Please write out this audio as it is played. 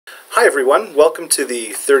Hi everyone, welcome to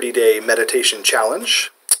the 30-day meditation challenge.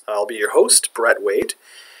 I'll be your host, Brett Wade.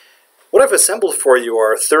 What I've assembled for you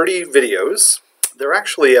are 30 videos. They're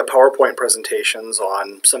actually PowerPoint presentations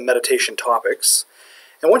on some meditation topics.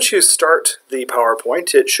 And once you start the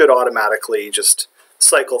PowerPoint, it should automatically just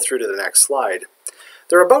cycle through to the next slide.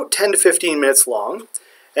 They're about 10 to 15 minutes long,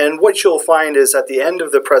 and what you'll find is at the end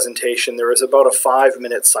of the presentation there is about a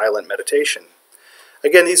 5-minute silent meditation.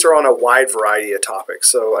 Again, these are on a wide variety of topics,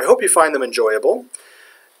 so I hope you find them enjoyable.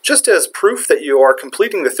 Just as proof that you are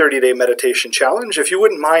completing the 30-day meditation challenge, if you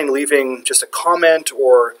wouldn't mind leaving just a comment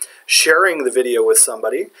or sharing the video with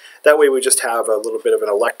somebody, that way we just have a little bit of an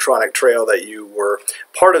electronic trail that you were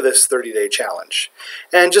part of this 30-day challenge.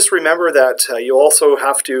 And just remember that you also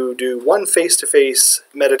have to do one face-to-face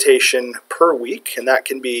meditation per week, and that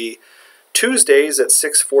can be Tuesdays at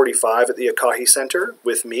 6:45 at the Ekahi Center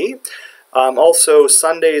with me. Also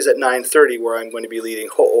Sundays at 9:30 where I'm going to be leading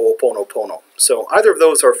Ho'oponopono. So either of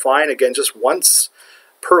those are fine. Again, just once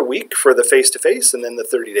per week for the face-to-face and then the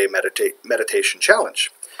 30-day meditation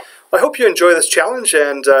challenge. I hope you enjoy this challenge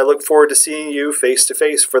and I look forward to seeing you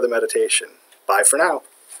face-to-face for the meditation. Bye for now.